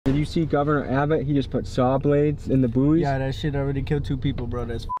Did you see Governor Abbott? He just put saw blades in the buoys. Yeah, that shit already killed 2 people, bro.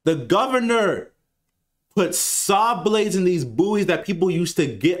 That's the governor put saw blades in these buoys that people used to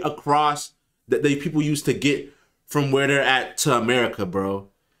get across, that people used to get from where they're at to America, bro.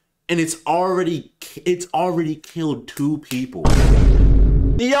 And it's already killed 2 people.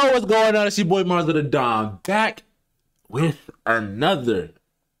 Yo, what's going on? It's your boy MarsothaDon back with another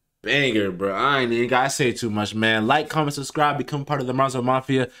banger, bro. I ain't even gotta say too much, man. Like, comment, subscribe, become part of the Marsot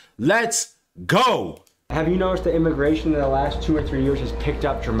Mafia. Let's go. Have you noticed the immigration in the last 2 or 3 years has picked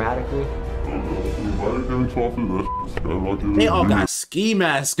up dramatically? They all got ski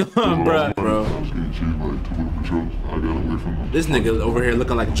masks on, bro. This nigga over here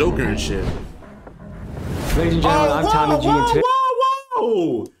looking like Joker and shit. Ladies and gentlemen, I'm Tommy G, and today...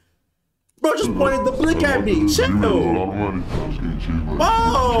 Whoa! Bro just pointed the blick at me. Chill.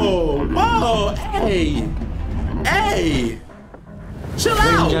 Whoa! Hey! Chill out.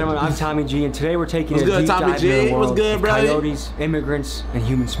 Ladies and gentlemen, I'm Tommy G, and today we're taking a deep dive into the world of coyotes, immigrants, and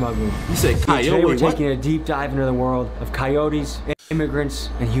human smuggling. You said coyote? Today we're taking a deep dive into the world of coyotes, immigrants,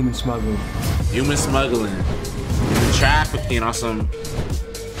 and human smuggling. Human smuggling, human trafficking, or some.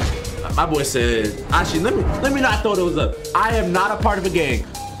 My boy said, actually, let me not throw those up. I am not a part of a gang.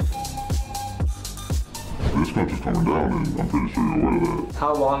 This country's coming down, and I'm pretty sure you're aware of that.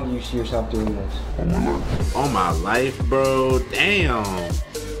 How long do you see yourself doing this? All my life. All my life, bro. Damn.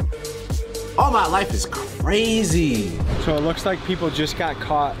 All my life is crazy. So it looks like people just got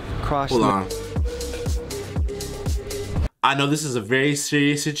caught crossing. Hold on. I know this is a very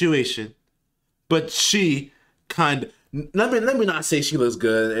serious situation, but she kind of, let me not say she looks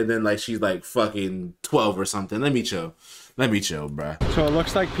good and then like she's like fucking 12 or something. Let me chill, bro. So it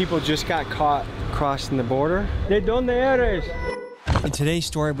looks like people just got caught crossing the border. ¿De dónde eres? In today's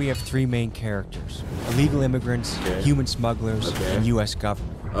story, we have 3 main characters: illegal immigrants, human smugglers, and U.S.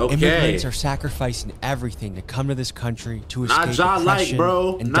 government. Immigrants are sacrificing everything to come to this country to escape oppression. Like,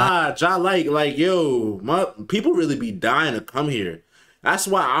 bro. Like, yo, people really be dying to come here. That's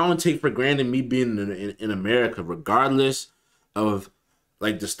why I don't take for granted me being in America, regardless of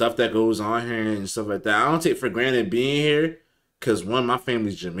like the stuff that goes on here and stuff like that. I don't take for granted being here, because one, my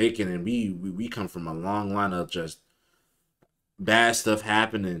family's Jamaican, and we come from a long line of just bad stuff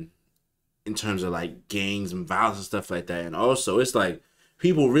happening in terms of like gangs and violence and stuff like that. And also, it's like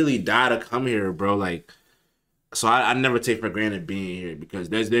people really die to come here, bro. Like, so I never take for granted being here, because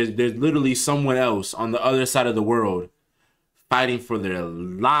there's literally someone else on the other side of the world fighting for their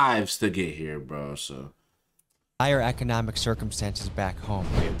lives to get here, bro. So higher economic circumstances back home.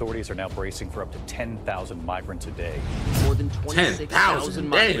 The authorities are now bracing for up to 10,000 migrants a day. More than 26,000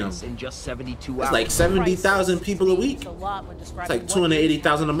 migrants in just 72 hours. It's like 70,000 people a week. It's like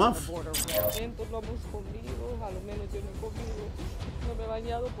 280,000 a month.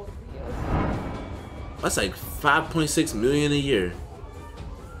 That's like 5.6 million a year.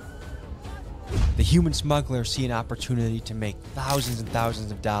 The human smugglers see an opportunity to make thousands and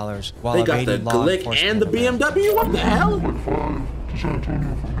thousands of dollars while they got the Glick and the BMW. What the hell?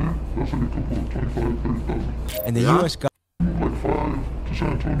 And the U.S. government.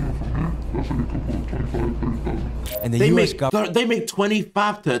 And the U.S. government. They make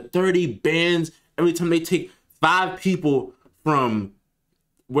 25 to 30 bands every time they take 5 people from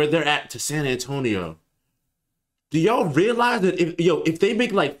where they're at to San Antonio. Do y'all realize that if they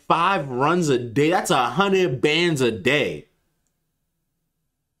make like 5 runs a day, that's 100 bands a day.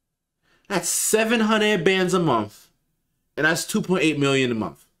 That's 700 bands a month, and that's 2.8 million a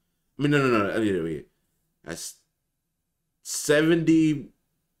month. I mean, no. That's 70.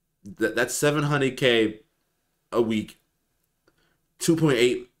 That's 700K a week.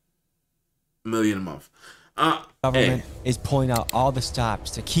 2.8 million a month. Government is pulling out all the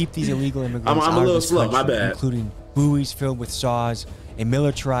stops to keep these illegal immigrants I'm out a little of this slow, country, my bad. including buoys filled with saws, a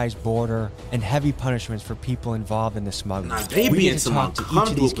militarized border, and heavy punishments for people involved in the smuggling. Nah, they we be need in to some talk to each of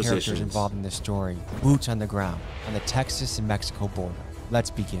uncomfortable these characters positions involved in this story, boots on the ground, on the Texas and Mexico border.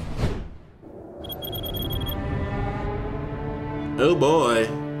 Let's begin. Oh boy,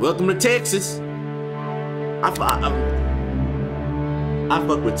 welcome to Texas. I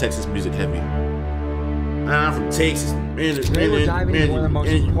fuck with Texas music heavy. I'm from Texas. Today we're diving into one of the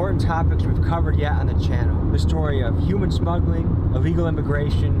most important topics we've covered yet on the channel. The story of human smuggling, illegal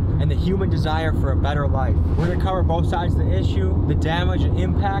immigration, and the human desire for a better life. We're going to cover both sides of the issue, the damage and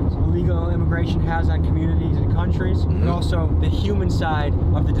impact illegal immigration has on communities and countries, and also the human side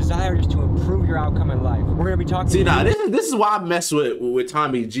of the desire just to improve your outcome in life. We're going to be talking. See, now this is why I mess with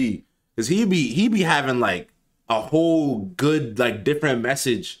Tommy G, because he be having like a whole good like different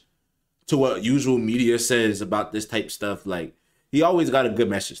message to what usual media says about this type stuff. Like he always got a good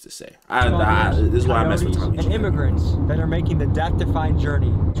message to say. This is why I mess with Tommy. And immigrants that are making the death-defying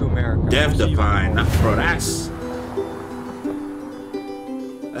journey to America. Death-defying, bro.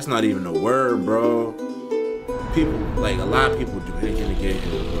 That's not even a word, bro. People, like a lot of people do anything to get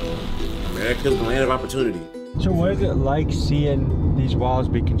here, bro. America's the land of opportunity. So what is it like seeing these walls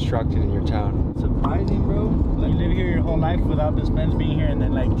be constructed in your town? Surprising, bro. Like, you live here your whole life without this fence being here, and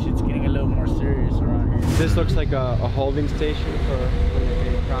then like shit's getting a little more serious around here. This looks like a holding station for when they're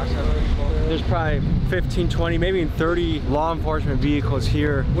getting crossed. There's probably 15, 20, maybe even 30 law enforcement vehicles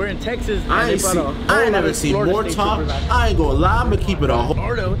here. We're in Texas. I ain't never seen more talk. I ain't gonna lie, I'm gonna keep it a whole.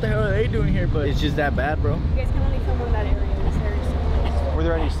 Florida, what the hell are they doing here? But it's just that bad, bro. You guys can only film in that area. This area. Were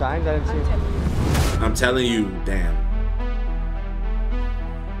there any signs? I didn't see. I'm telling you, damn.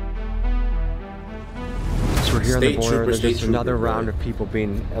 So we're here on the border. There's just another round of people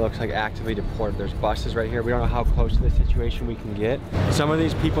being, it looks like, actively deported. There's buses right here. We don't know how close to this situation we can get. Some of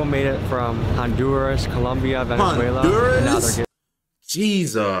these people made it from Honduras, Colombia, Venezuela. Honduras?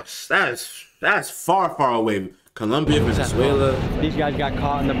 Jesus, that's far away. Colombia, Venezuela. These guys got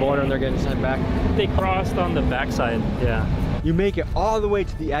caught on the border and they're getting sent back. They crossed on the backside, yeah. You make it all the way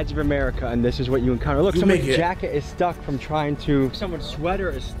to the edge of America and this is what you encounter. Look, someone's jacket is stuck from trying to, someone's sweater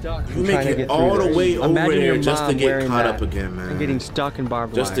is stuck from trying to get through. You make it all the way over there just to get caught up again, man. And getting stuck in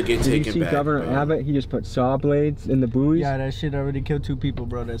barbed wire. Just to get taken back. Did you see Governor Abbott? He just put saw blades in the buoys. Yeah, that shit already killed 2 people,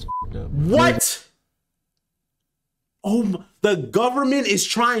 bro. That's f***ed up. What? Oh, the government is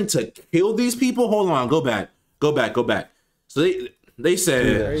trying to kill these people? Hold on, go back. So they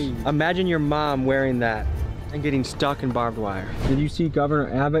said... Imagine your mom wearing that and getting stuck in barbed wire. Did you see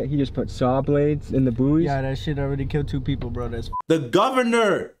Governor Abbott? He just put saw blades in the buoys. Yeah, that shit already killed 2 people, bro. That's the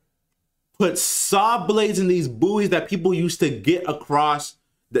governor put saw blades in these buoys that people used to get across,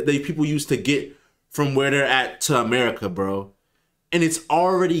 that people used to get from where they're at to America, bro. And it's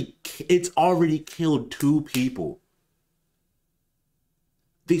already killed 2 people.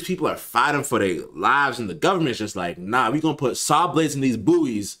 These people are fighting for their lives and the government's just like, nah, we gonna put saw blades in these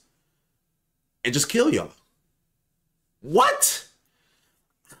buoys and just kill y'all. What?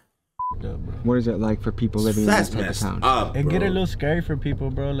 What is it like for people living in this type of town? It get a little scary for people,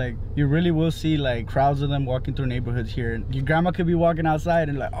 bro. Like, you really will see like crowds of them walking through neighborhoods here. Your grandma could be walking outside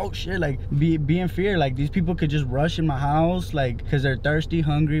and like, oh shit, like be in fear. Like, these people could just rush in my house, like, because they're thirsty,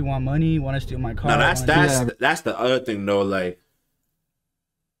 hungry, want money, want to steal my car. No, that's the other thing though. Like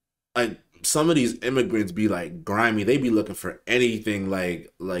some of these immigrants be like grimy. They be looking for anything.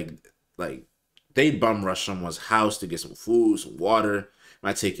 Like they bum rush someone's house to get some food, some water.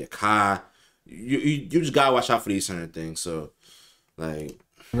 Might take your car. You just gotta watch out for these certain things. So like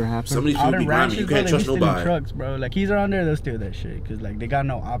some of these people be grimy. You can't trust nobody. Trucks, bro. Like, he's around there, they'll steal that shit because like they got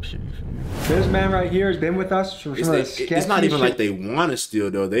no option. You feel me? This man right here has been with us for it's not even like they want to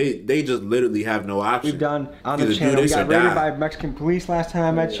steal though. They just literally have no option. We've done on the channel. We got raided by Mexican police last time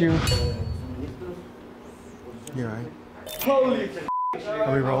I met you. You're right. Holy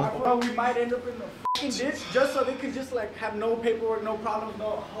Are we rolling? Bro, we might end up in the fucking ditch just so they can just like have no paperwork, no problems, no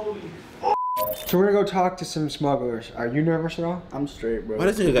holy. So we're gonna go talk to some smugglers. Are you nervous at all? I'm straight, bro. Why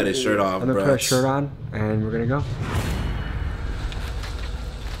does he got his shirt off, I'm gonna put a shirt on and we're gonna go.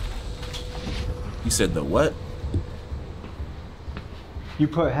 You said the what? You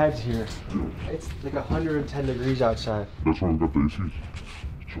put heads here. It's like 110 degrees outside. That's why we got the ACs.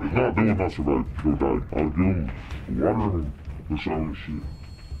 So they will not survive. They'll die. I'll give them water and some shit.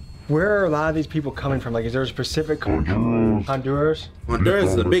 Where are a lot of these people coming from? Like, is there a specific country? Honduras? Honduras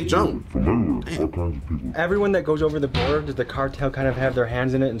is a big jump. From everywhere, all kinds of people. Everyone that goes over the border, does the cartel kind of have their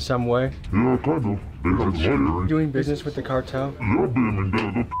hands in it in some way? Yeah, kind of. They have money. Doing business with the cartel? Yeah, I mean, they'll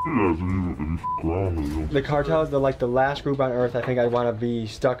if you around. The cartel is the last group on earth I think I'd want to be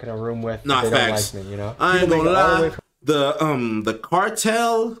stuck in a room with. Nah, if they facts. don't like me, you know? I ain't gonna lie. The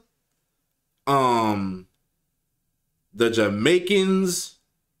cartel, the Jamaicans,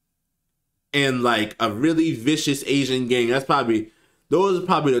 and like a really vicious Asian gang. Those are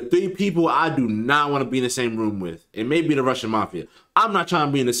probably the 3 people I do not want to be in the same room with. It may be the Russian mafia. I'm not trying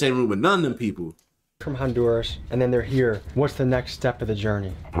to be in the same room with none of them people. From Honduras, and then they're here. What's the next step of the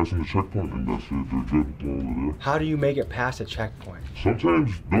journey? Passing the checkpoint, and that's it. They're good over there. How do you make it past a checkpoint?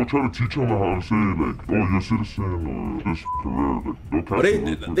 Sometimes they'll try to teach them how to say, like, oh, you're a citizen, or this,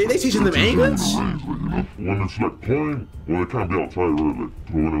 But they teaching them English? When it's like pouring, well, it can't be outside, right? Like,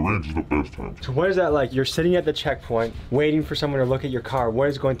 when it rains is the best time. So what is that like? You're sitting at the checkpoint, waiting for someone to look at your car. What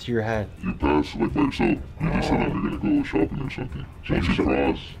is going through your head? You pass, like, by yourself. You decide you're gonna go shopping or something. So once you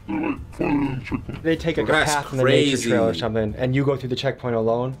cross, they're like, farther than the checkpoint. they take like a That's path in the nature trail or something, and you go through the checkpoint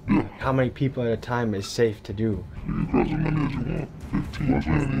alone, how many people at a time is safe to do? You can cross as many as you want. 15. Once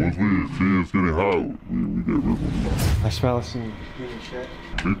we see it's getting hot, we get rid of them. I smell some human shit.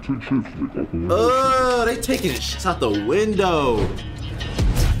 They take shit. They open windows. They taking shit out the window.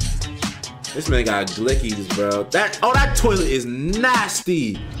 This man got glickies, bro. That toilet is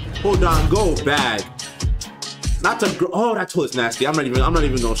nasty. Hold on, go back. Not to that toilet's nasty. I'm not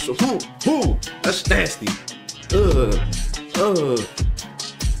even gonna show. Who? That's nasty. Ugh.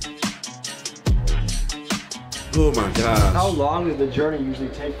 Oh my gosh. How long does the journey usually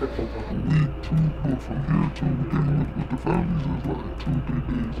take for people?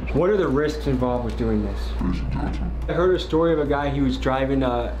 What are the risks involved with doing this? I heard a story of a guy, he was driving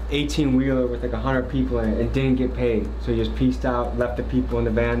a 18-wheeler with like 100 people in it and didn't get paid. So he just pieced out, left the people in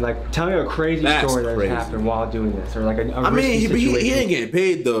the van. Like, tell me a crazy story that has happened while doing this, or like a risky situation. He ain't getting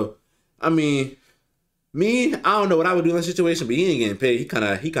paid though. I mean, me, I don't know what I would do in that situation, but he ain't getting paid. He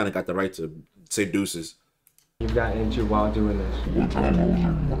kind of got the right to say deuces. You've gotten into while doing this? One time I was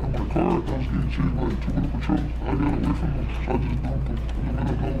in my car, I was getting chased by 2 patrols. I got away from them, so I just dumped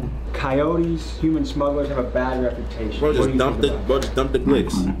them. Coyotes, human smugglers have a bad reputation. Bro, just dump the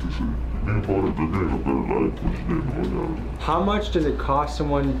glicks. How much does it cost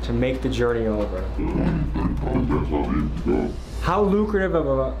someone to make the journey over? How lucrative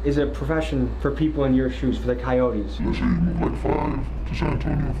is a profession for people in your shoes, for the coyotes? Let's say you move like 5 to San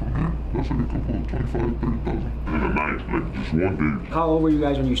Antonio from here. That's like a couple of 25, 30,000. In a night, like just one day. How old were you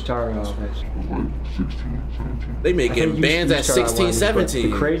guys when you started all this? I was like 16, 17. They making bands at 16,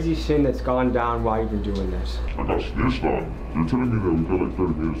 17. The crazy sin that's gone down while you've been doing this. I got snitched on. They're telling me that we got like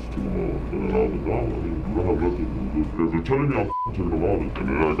 30 minutes to and then I was down. I mean, we don't have nothing to do. They're telling me I'm taking a lot. And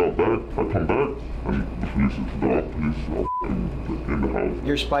then I got back, I come back, and the police is all in the house.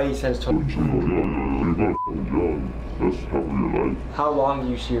 Your spidey sense told you. That's how real life. How long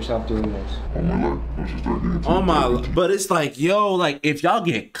do you see yourself doing this? All my life. But it's like, yo, like if y'all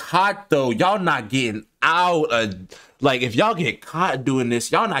get caught though, y'all not getting out. Like if y'all get caught doing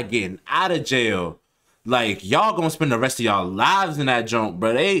this, y'all not getting out of jail. Like y'all gonna spend the rest of y'all lives in that junk,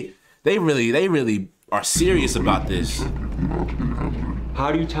 bro. They really are serious about this.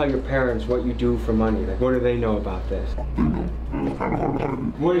 How do you tell your parents what you do for money? Like, what do they know about this?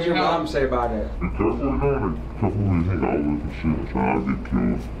 What does your mom say about it? Be careful, careful who you hang out with and shit. Trying to get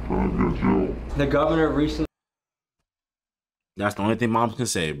killed, trying to get jailed. The governor recently. That's the only thing moms can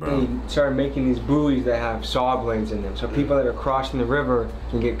say, bro. They started making these buoys that have saw blades in them, so people that are crossing the river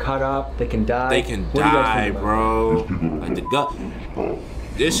can get cut up, they can die. They can die, bro. Like the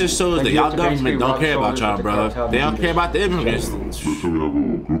this just shows that y'all government don't care about y'all, bro. They don't care about the immigrants. So we have a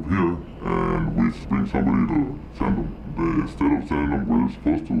group here, and we bring somebody to send them. Instead of sending them where they're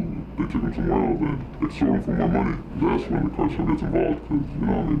supposed to, they take them somewhere else and extort them for more money. That's when the cartel gets involved, because, you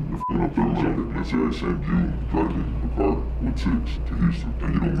know, if you're up there, let's say I send you driving a car with 6 to Houston,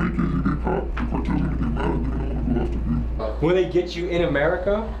 and you don't make it, you get caught, the cartel's gonna get mad, they're gonna go after you. Will they get you in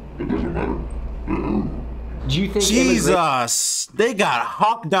America? It doesn't matter. Do you think Jesus, they got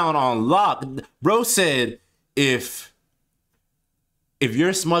hawk down on lock. Bro said if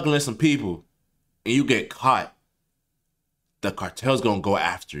you're smuggling some people and you get caught, the cartel's gonna go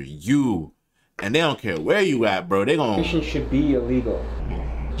after you. And they don't care where you at, bro. They gonna... Immigration should be illegal.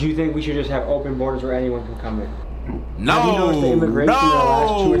 Do you think we should just have open borders where anyone can come in? No,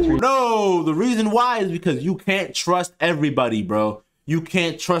 no. The reason why is because you can't trust everybody, bro. You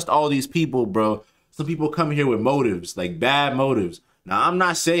can't trust all these people, bro. Some people come here with motives, like bad motives. Now, I'm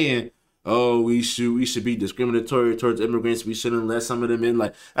not saying, oh, we should be discriminatory towards immigrants. We shouldn't let some of them in.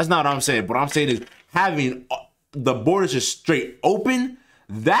 Like, that's not what I'm saying. What I'm saying is having the borders just straight open,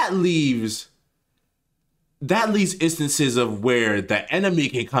 that leaves instances of where the enemy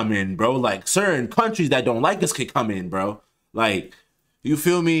can come in, bro. Like certain countries that don't like us can come in, bro. Like, you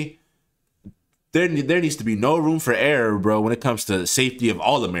feel me? There needs to be no room for error, bro, when it comes to the safety of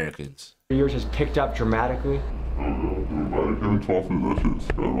all Americans. Yours has picked up dramatically.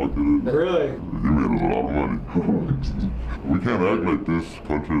 Really? He made us a lot of money. We can't act like this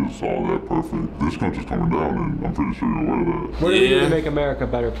country is all that perfect. This country's coming down, and I'm pretty sure you're aware of that. What do we do to make America a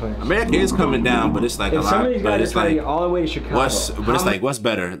better place? America is coming down, but it's like a lot. Some of these guys are trying to get all the way to Chicago. What's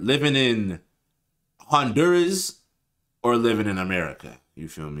better, living in Honduras or living in America? You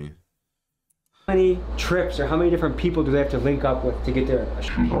feel me? How many trips or how many different people do they have to link up with to get there? As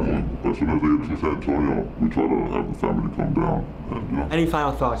soon as they get to San Antonio, we try to have the family come down. And, you know, any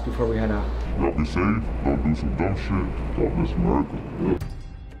final thoughts before we head out? Y'all be safe, don't do some dumb shit, don't miss America.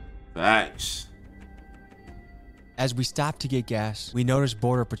 Facts. As we stopped to get gas, we noticed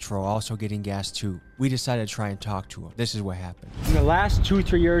Border Patrol also getting gas too. We decided to try and talk to them. This is what happened. In the last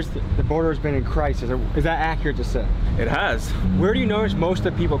 2-3 years, the border has been in crisis. Is that accurate to say? It has. Where do you notice most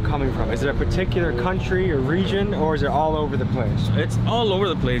of the people coming from? Is it a particular country or region, or is it all over the place? It's all over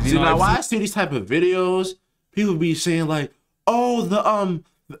the place. See, now why I see these type of videos, people be saying like, oh, the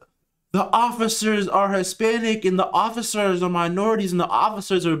officers are Hispanic and the officers are minorities and the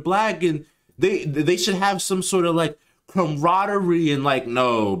officers are black and they should have some sort of like camaraderie and like,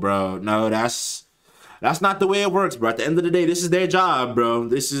 no, bro, no, that's not the way it works, bro. At the end of the day, this is their job, bro.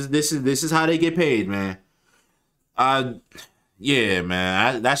 This is how they get paid, man. Yeah,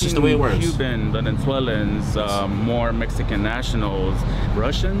 man, that's just the way it works. Cuban, Venezuelans, more Mexican nationals,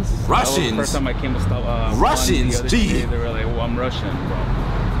 Russians. That was the first time I came to stop. Russians, gee. They were like, well, I'm Russian, bro.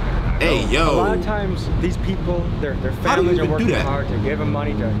 Hey, yo. A lot of times, these people, their families are working hard to give them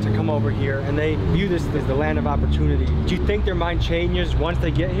money to come over here, and they view this as the land of opportunity. Do you think their mind changes once they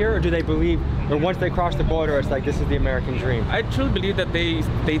get here, or do they believe, or once they cross the border, it's like, this is the American dream? I truly believe that they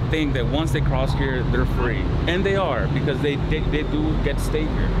think that once they cross here, they're free. And they are, because they do get to stay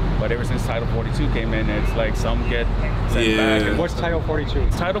here. But ever since Title 42 came in, it's like some get sent back. And what's Title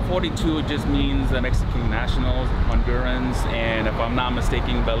 42? Title 42 just means the Mexican nationals, Hondurans, and if I'm not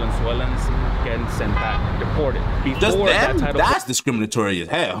mistaken, Venezuelans getting sent back, deported. Just them? That's discriminatory as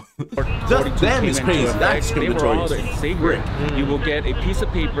hell. Just them is crazy. That's discriminatory. You will get a piece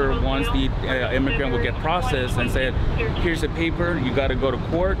of paper once the immigrant will get processed and said, here's a paper, you got to go to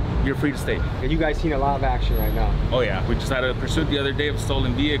court, you're free to stay. You guys seen a lot of action right now. Oh yeah, we just had a pursuit the other day of a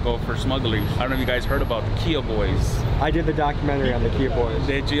stolen vehicle for smuggling. I don't know if you guys heard about the Kia Boys. I did the documentary on the Kia Boys.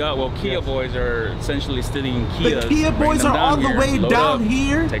 Did you? Well, Kia Boys are essentially stealing Kias. The Kia Boys are all the way down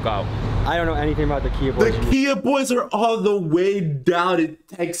here? Take off. I don't know anything about the Kia Boys. The Kia Boys are all the way down in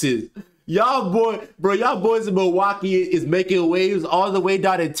Texas. Y'all boys in Milwaukee is making waves all the way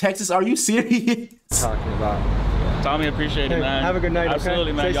down in Texas. Are you serious? Talking about. Tommy, appreciate it, man. Have a good night.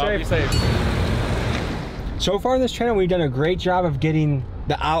 Absolutely, okay? man. Y'all be safe. So far in this channel, we've done a great job of getting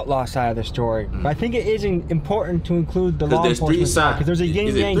the outlaw side of the story. But I think it is important to include the law enforcement side, because there's a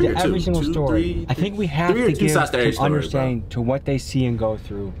yin-yang to every single story. I think we have to give some understanding to what they see and go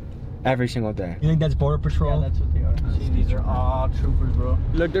through every single day. You think that's Border Patrol? Yeah, that's what they are. See, these are all troopers, bro.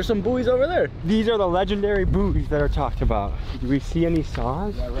 Look, there's some buoys over there. These are the legendary buoys that are talked about. Do we see any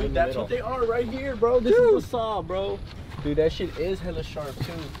saws? Yeah, right. Dude, that's what they are right here, bro. This is a saw, bro. Dude, that shit is hella sharp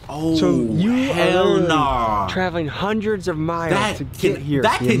too. Oh, so you are traveling hundreds of miles to get here.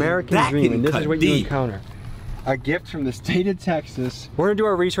 The American dream, and this is what you encounter. A gift from the state of Texas. We're gonna do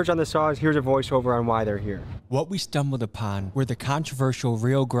our research on the saws. Here's a voiceover on why they're here. What we stumbled upon were the controversial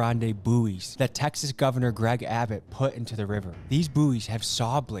Rio Grande buoys that Texas Governor Greg Abbott put into the river. These buoys have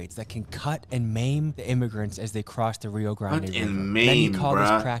saw blades that can cut and maim the immigrants as they cross the Rio Grande River. Many call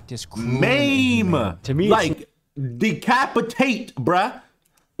this practice cruel. Maim! To me, like decapitate, bruh.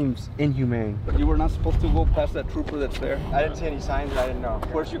 Seems inhumane. But you were not supposed to go past that trooper that's there. I didn't see any signs. I didn't know.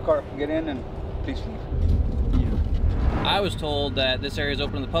 Where's your car? Get in and please leave. I was told that this area is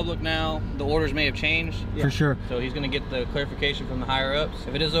open to the public now. The orders may have changed. For sure. So he's going to get the clarification from the higher ups.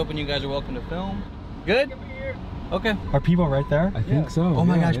 If it is open, you guys are welcome to film. Good? Okay. Are people right there? I think so. Oh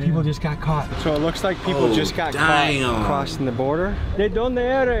my gosh, people just got caught. So it looks like people just got caught crossing the border. ¿De dónde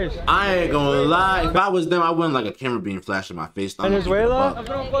eres? I ain't gonna lie. If I was them, I wouldn't like a camera being flashed in my face. Venezuela? I'm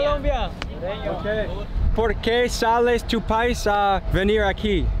from Colombia. Okay. ¿Por qué sales tu país a venir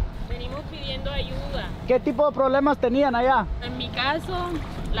aquí? Venimos pidiendo ayuda. ¿Qué tipo de problemas tenían allá? En mi caso,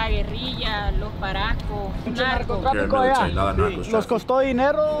 la guerrilla, los paracos, narcotráfico allá. ¿Los costó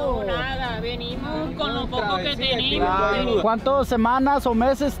dinero? No, nada, venimos con lo poco que tenemos. ¿Cuántas semanas o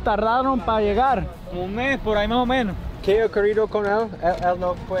meses tardaron para llegar? Un mes, por ahí más o menos. ¿Qué ha ocurrido con él? Él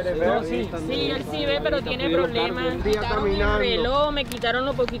no puede ver. Sí, él sí ve, pero tiene problemas. Me quitaron el reloj, me quitaron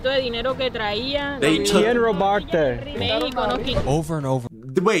lo poquito de dinero que traía. ¿Quién robarte? México nos quitó. Over and over.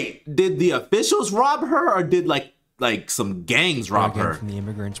 Wait, did the officials rob her, or did like some gangs rob her? From the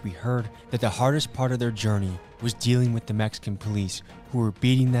immigrants, we heard that the hardest part of their journey was dealing with the Mexican police, who were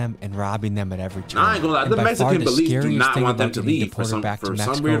beating them and robbing them at every turn. I ain't gonna lie, the Mexican police do not want them to leave for some weird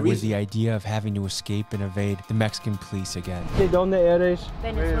reason. Was the idea of having to escape and evade the Mexican police again. ¿De dónde eres?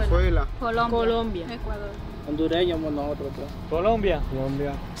 Venezuela. Colombia. Ecuador. Hondureños nosotros. Colombia.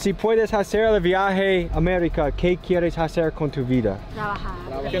 Colombia. Si puedes hacer el viaje a América, ¿qué quieres hacer con tu vida? Trabajar.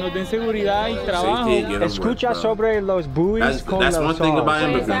 Que nos den seguridad y trabajo. Escucha sobre los buoys con That's los one thing about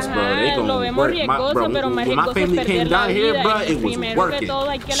saws. immigrants, bro. They Lo gonna vemos work. riesgoso, pero más When my riesgoso es family came perder la down here, vida. bro, it was Primero que working. todo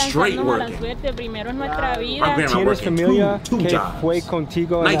hay que Straight lanzarnos a la working. suerte. Primero es nuestra My vida. grandma ¿Tienes working familia two que jobs. fue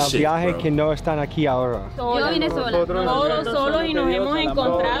contigo en Night el shift, viaje bro. que no están aquí ahora? Yo vine sola. Todos solos y nos hemos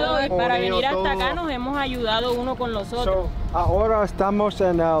encontrado y para venir hasta acá nos hemos ayudado uno con los otros. Ahora estamos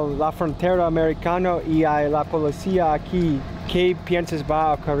en la frontera americana y hay la policía aquí. ¿Qué piensas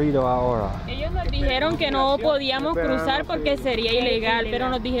va a ocurrir ahora? Ellos nos dijeron que no podíamos cruzar porque sería ilegal, pero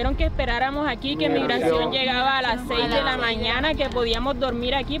nos dijeron que esperáramos aquí, que migración llegaba a las 6 de la mañana, que podíamos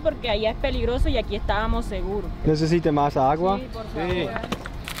dormir aquí porque allá es peligroso y aquí estábamos seguros. ¿Necesita más agua? Sí, por favor.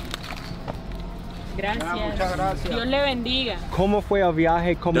 Gracias. Muchas gracias. Dios le bendiga. ¿Cómo fue el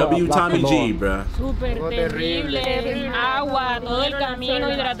viaje? Tommy G, bro. Súper terrible. Agua, todo el camino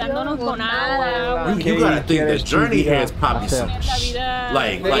hidratándonos con agua. You gotta think the journey here is probably some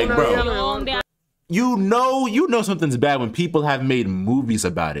like bro. You know something's bad when people have made movies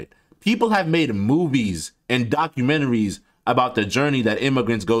about it. People have made movies and documentaries about the journey that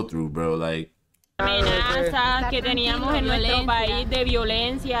immigrants go through, bro. Like amenazas que teníamos en nuestro país de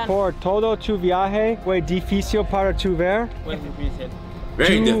violencia. Por todo tu viaje fue difícil para tu ver.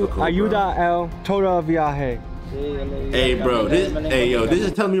 Very difficult. Ayuda el todo el viaje. Hey, bro. This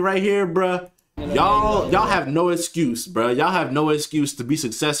is telling me right here, bro. Y'all have no excuse, bro. Y'all have no excuse to be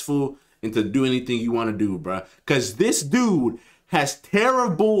successful and to do anything you want to do, bro. Because this dude has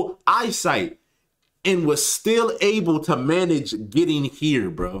terrible eyesight and was still able to manage getting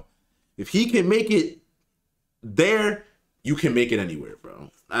here, bro. If he can make it there, you can make it anywhere, bro.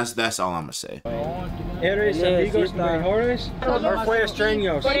 That's all I'm gonna say. ¿Eres amigos mejores o fue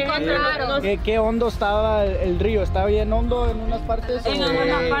extraños? ¿Qué hondo estaba el río? ¿Estaba bien hondo en unas partes? En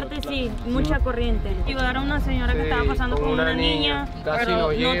algunas partes sí, mucha corriente. Ayudaron a una señora que estaba pasando con una niña, pero no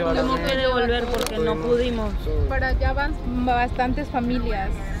tuvimos que devolver porque no pudimos. Para allá van bastantes familias,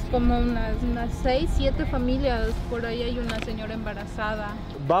 como unas 6, 7 familias. Por ahí hay una señora embarazada.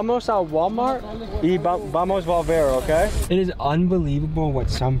 Vamos a Walmart y vamos a volver, okay? It is unbelievable what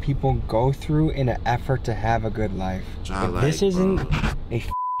some people go through in an effort to have a good life. If this isn't a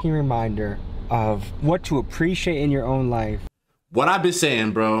f***ing reminder of what to appreciate in your own life. What I've been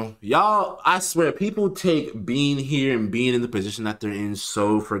saying, bro, y'all, I swear, people take being here and being in the position that they're in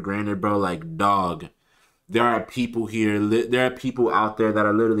so for granted, bro. Like, dog, there are people here, there are people out there that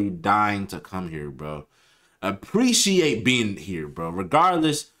are literally dying to come here, bro. Appreciate being here, bro,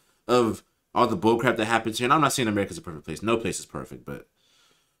 regardless of all the bullcrap that happens here. And I'm not saying America's a perfect place. No place is perfect, but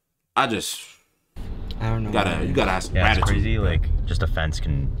I don't know. You gotta have some gratitude. It's crazy. Like, just a fence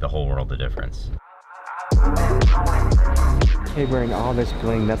can the whole world of difference. Hey, wearing all this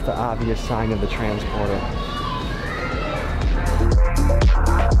bling, that's the obvious sign of the transporter.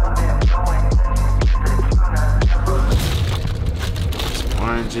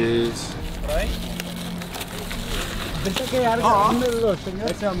 Oranges. Right? Es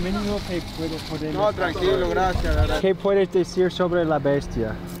el mínimo que puedo poner. No, tranquilo, gracias. ¿Qué puedes decir sobre la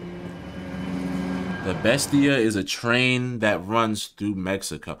bestia? The Bestia is a train that runs through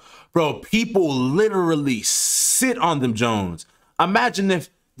Mexico. Bro, people literally sit on them Jones. Imagine if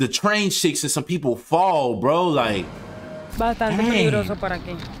the train shakes and some people fall, bro. Like, bastante peligroso para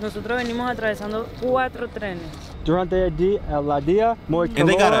aquí. Nosotros venimos atravesando 4 trenes. Durante el día, muy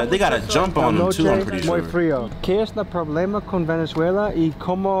calor. And they gotta jump on them too, I'm pretty muy sure. frío. ¿Qué es el problema con Venezuela y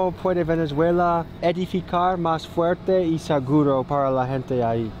cómo puede Venezuela edificar más fuerte y seguro para la gente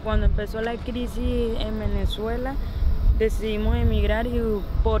ahí? Cuando empezó la crisis en Venezuela, decidimos emigrar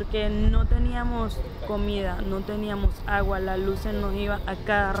porque no teníamos comida, no teníamos agua, la luz se nos iba a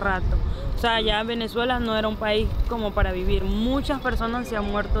cada rato. O sea, ya Venezuela no era un país como para vivir. Muchas personas se han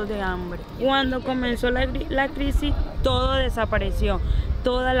muerto de hambre. Cuando comenzó la crisis, todo desapareció.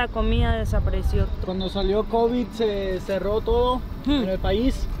 Toda la comida desapareció. Cuando salió COVID, se cerró todo en el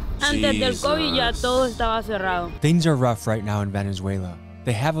país. Antes del COVID ya todo estaba cerrado. Things are rough right now in Venezuela.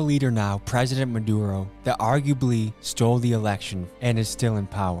 They have a leader now, President Maduro, that arguably stole the election and is still in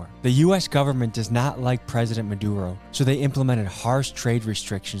power. The US government does not like President Maduro, so they implemented harsh trade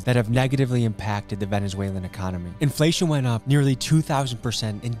restrictions that have negatively impacted the Venezuelan economy. Inflation went up nearly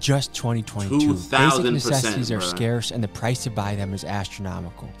 2,000% in just 2022. Basic necessities are scarce and the price to buy them is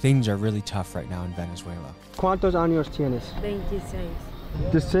astronomical. Things are really tough right now in Venezuela. ¿Cuántos años tienes? 26.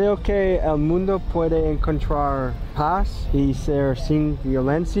 Deseo que el mundo pueda encontrar paz y ser sin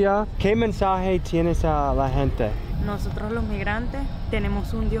violencia. ¿Qué mensaje tienes a la gente? Nosotros los migrantes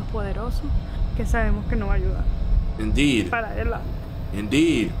tenemos un Dios poderoso que sabemos que no va a ayudar. Indeed. Para adelante.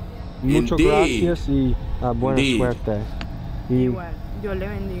 Indeed. Muchas Indeed. gracias y buena Indeed. suerte. Y, Igual, Dios le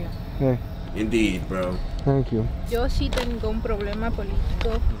bendiga. Indeed, bro. Thank you. Yo sí tengo un problema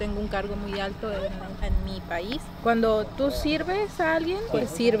político, tengo un cargo muy alto en mi país. Cuando tú sirves a alguien, pues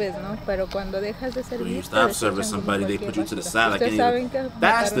sirves, ¿no? Pero cuando dejas de When servir, you stop serving somebody, they put you to the side. Like,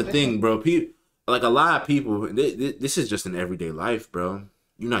 that's the thing, bro. People, like a lot of people, this is just in everyday life, bro.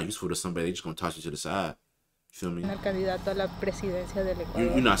 You're not useful to somebody, they just gonna toss you to the side. You feel me? El candidato a la presidencia del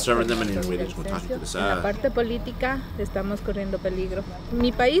Ecuador. You're not serving them in any way, they're just gonna toss you to the En la side. parte política estamos corriendo peligro.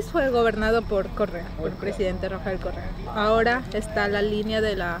 Mi país fue gobernado por Correa, por el presidente Rafael Correa. Ahora está la línea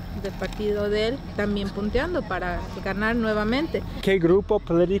del partido de él también punteando para ganar nuevamente. ¿Qué grupo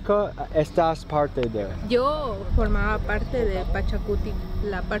político estás parte de? Yo formaba parte de Pachacuti,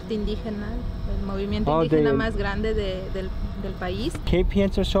 la parte indígena, el movimiento indígena más grande del país. ¿Qué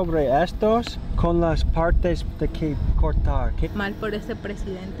piensas sobre estos con las partes de que cortar? Mal por ese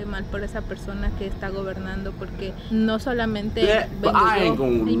presidente, mal por esa persona que está gobernando, porque no solamente But I ain't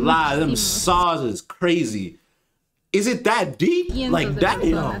gonna lie, them saws is crazy. Is it that deep? Like that?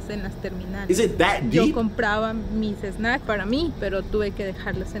 En las terminales. Is it that deep? Yo compraba mis snacks para mí, pero tuve que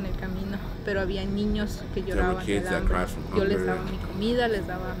dejarlos en el camino. Pero había niños que lloraban de hambre. Yo les daba mi comida, les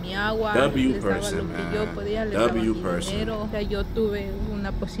daba mi agua, les daba lo que yo podía, les daba mi dinero. O sea, yo tuve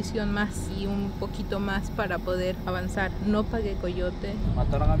una posición más y un poquito más para poder avanzar. No pagué coyote.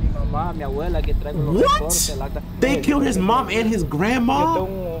 Mataron a mi mamá, a mi abuela, que traigo los reportes. They killed his mom and his grandma? Yo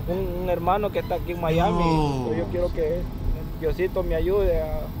tengo un hermano que está aquí en Miami. Yo quiero que Diosito me ayude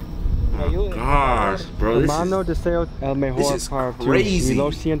a... Gosh, bro, Hermano, deseo el mejor para ti. Y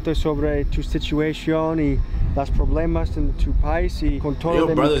lo siento sobre tu situación y los problemas en tu país y con todo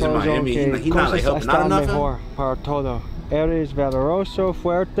de mi corazón que cosas están mejor para todo. Eres valeroso,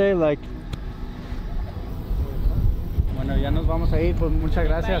 fuerte, like. Bueno, ya nos vamos a ir, pues muchas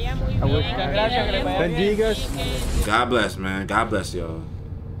gracias. Muchas gracias. Bendigas. God bless, man. God bless y'all.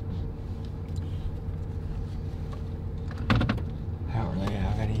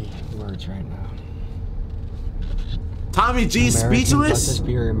 Right now. Tommy G speechless. Let this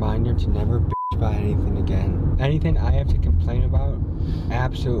be a reminder to never bitch about anything again. Anything I have to complain about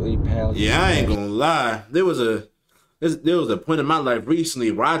absolutely pales. Yeah, I ain't gonna lie. There was a point in my life recently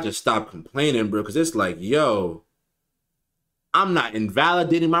where I just stopped complaining, bro, because it's like, yo, I'm not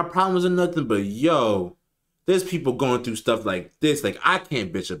invalidating my problems or nothing, but yo, there's people going through stuff like this. Like, I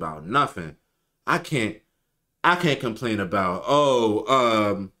can't bitch about nothing. I can't complain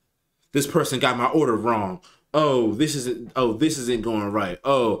about, this person got my order wrong. This isn't going right.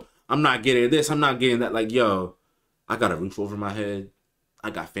 I'm not getting this, I'm not getting that. Like, yo, I got a roof over my head. I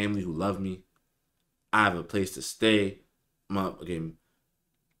got family who love me. I have a place to stay. I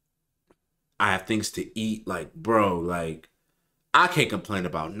have things to eat. Like, bro, like, I can't complain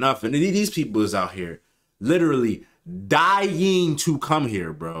about nothing. These people is out here literally dying to come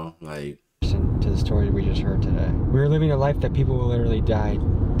here, bro. Like, to the story we just heard today. We're living a life that people will literally die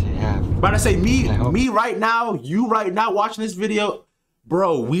to have. But I say me right now, you right now watching this video,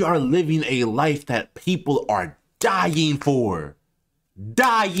 bro, we are living a life that people are dying for.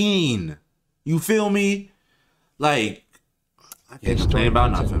 Dying. You feel me? Like, I can't complain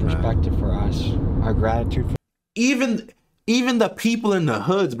about nothing, man. Perspective for us. Our gratitude for even the people in the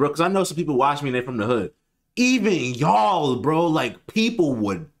hoods, bro, because I know some people watch me and they're from the hood. Even y'all, bro, like, people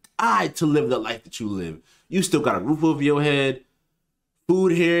would die to live the life that you live. You still got a roof over your head,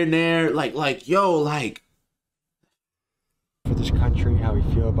 food here and there, like, yo, like. For this country, how we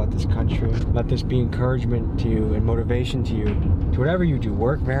feel about this country. Let this be encouragement to you and motivation to you. To whatever you do,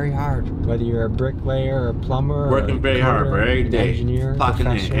 work very hard. Whether you're a bricklayer or a plumber, working very hard, bro, every day. Engineer, clocking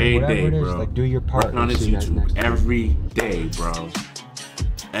in every day, bro. Like, do your part. Working on this YouTube every day, bro.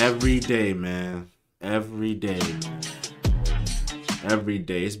 Every day, man. Every day, man. Every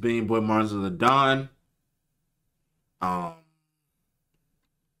day. It's been your boy MarsothaDon.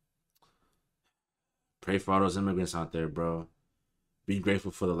 Pray for all those immigrants out there, bro. Be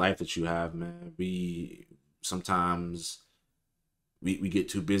grateful for the life that you have, man. Sometimes we get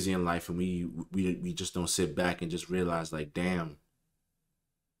too busy in life and we just don't sit back and just realize, like, damn,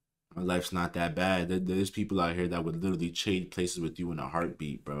 my life's not that bad. There's people out here that would literally trade places with you in a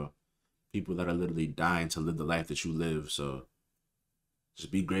heartbeat, bro. People that are literally dying to live the life that you live. So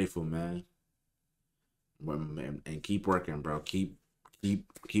just be grateful, man. And keep working, bro. Keep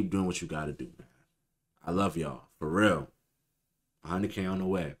doing what you gotta do, man. I love y'all. For real. 100K on the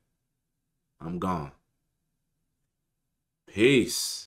way. I'm gone. Peace.